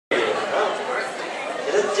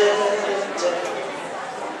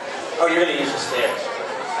Oh, you're going to use the stairs.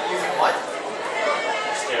 I'm using what?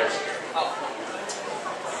 Stairs. Oh.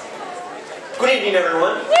 Good evening,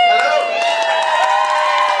 everyone. Hello.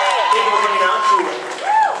 Thank you for coming out to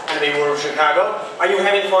Anime World of Chicago. Are you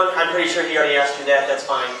having fun? I'm pretty sure he already asked you that. That's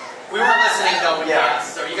fine. We weren't listening though when you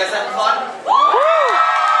asked. So are you guys having fun?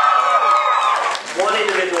 One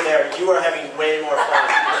individual there, you are having way more fun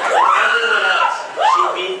than everyone else. She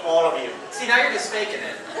beat all of you. See, now you're just faking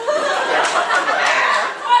it.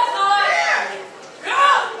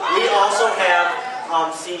 We also have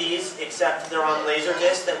CDs, except they're on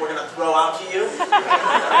Laserdisc that we're going to throw out to you.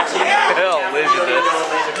 Hell, You don't even know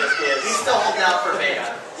what Laserdisc is. He's still holding out for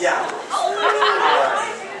beta. Yeah.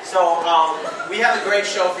 So, we have a great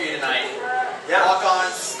show for you tonight. yeah.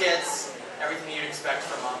 Walk-ons, skits, everything you'd expect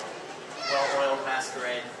from a well-oiled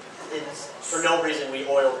masquerade. It's, for no reason, we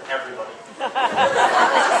oiled everybody.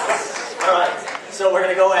 Alright, so we're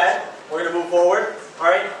going to go ahead. We're going to move forward.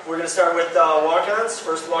 Alright, we're going to start with walk-ons.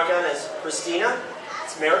 First walk-on is Christina.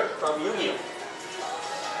 It's Merrick from Yu-Gi-Oh!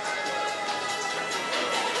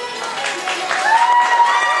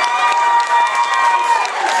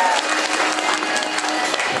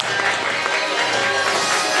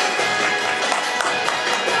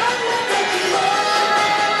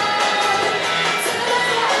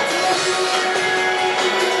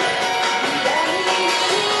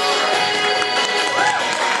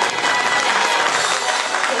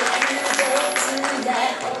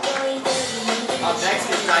 Up next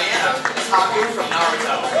is Diana, Taku from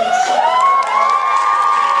Naruto.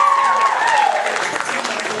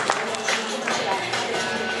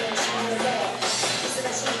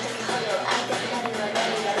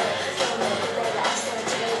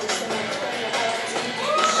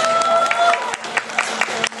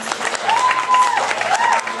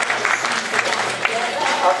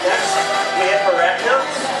 Up next, we have Arachna,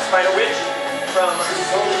 Spider Witch, from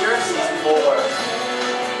Soldier Season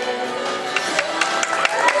 4.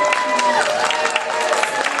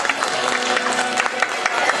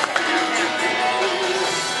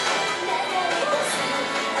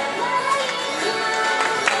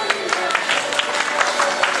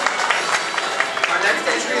 Our next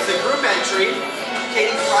entry is a group entry.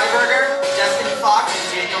 Katie Freiberger, Destiny Fox, and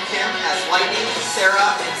Daniel Kim as Lightning,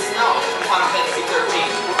 Sarah, and Snow from Final Fantasy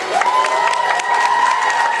 13.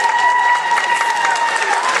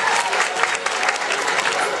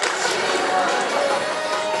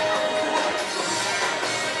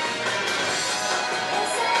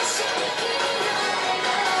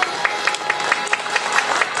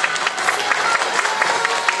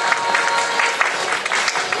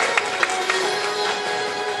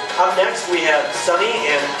 Up next, we have Sunny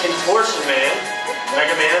and Contortion Man,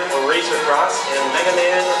 Mega Man Eraser Cross, and Mega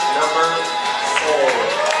Man number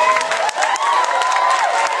 4.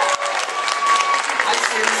 I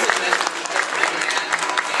seriously meant to be just Mega Man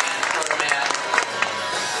and Proto Man,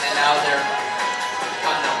 and now they're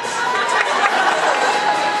unknowns.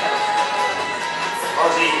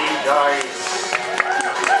 Ozzy Dice.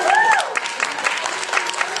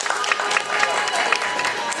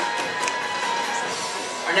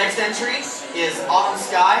 Our next entry is Autumn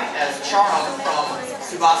Sky as Charum from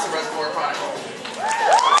Tsubasa Reservoir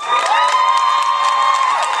Chronicles.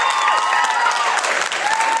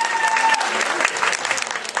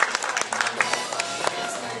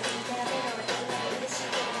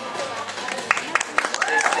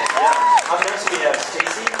 Up next, we have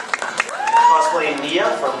Stacy, cosplaying Nia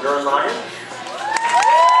from Gurren Lagann.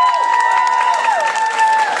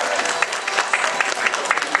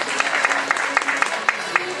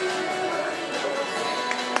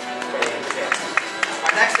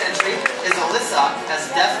 Our next entry is Alyssa as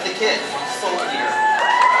Death the Kid from Soul Eater.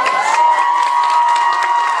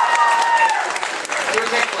 Do a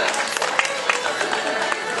kickflip.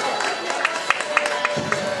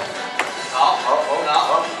 Oh.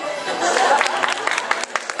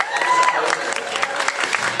 That is a poser.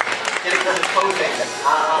 Get it because it's posing.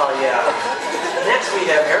 Oh, yeah. Next, we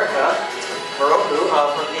have Erica Moroku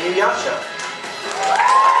from Inuyasha.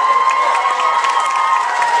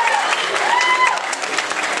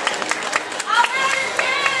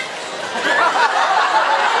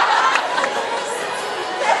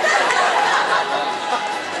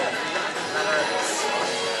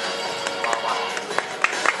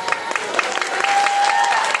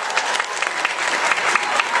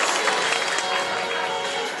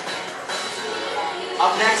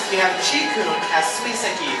 Up next, we have Chi-kun as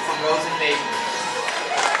Suiseki from Rose and Maiden.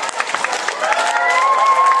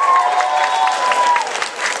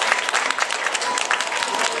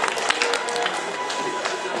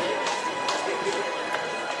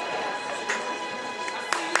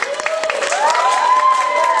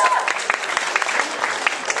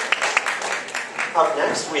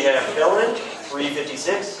 next we have Ellen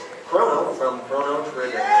 356 Chrono from Chrono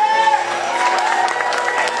Trigger.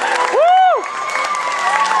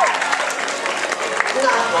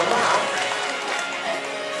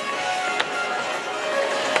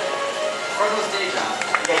 Chrono's day job.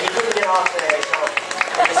 Yeah, he couldn't get off today, so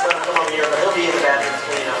I just let him come over here, but he'll be in the bathroom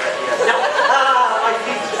cleaning up after you guys. No! My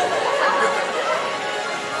feet!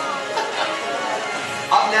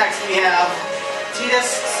 Up next we have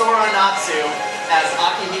Titus Soranatsu as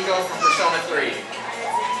Akihiko from Persona 3.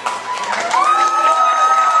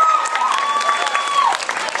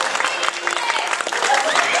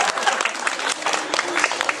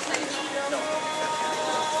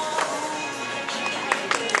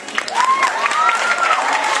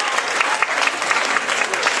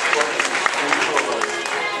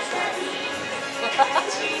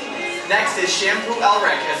 Next is Shampoo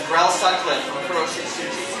Elric as Grell Sutcliffe from Kuroshi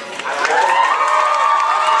Tsuji.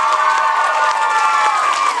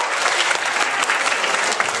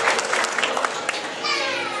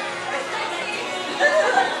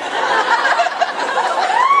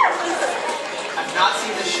 I've not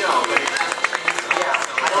seen the show, but Yeah,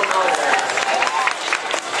 I don't know that.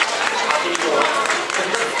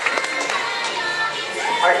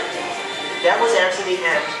 Alright, that was actually the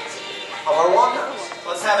end of our walk-ons.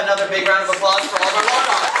 let's have another big round of applause for all of our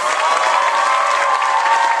walk-ons.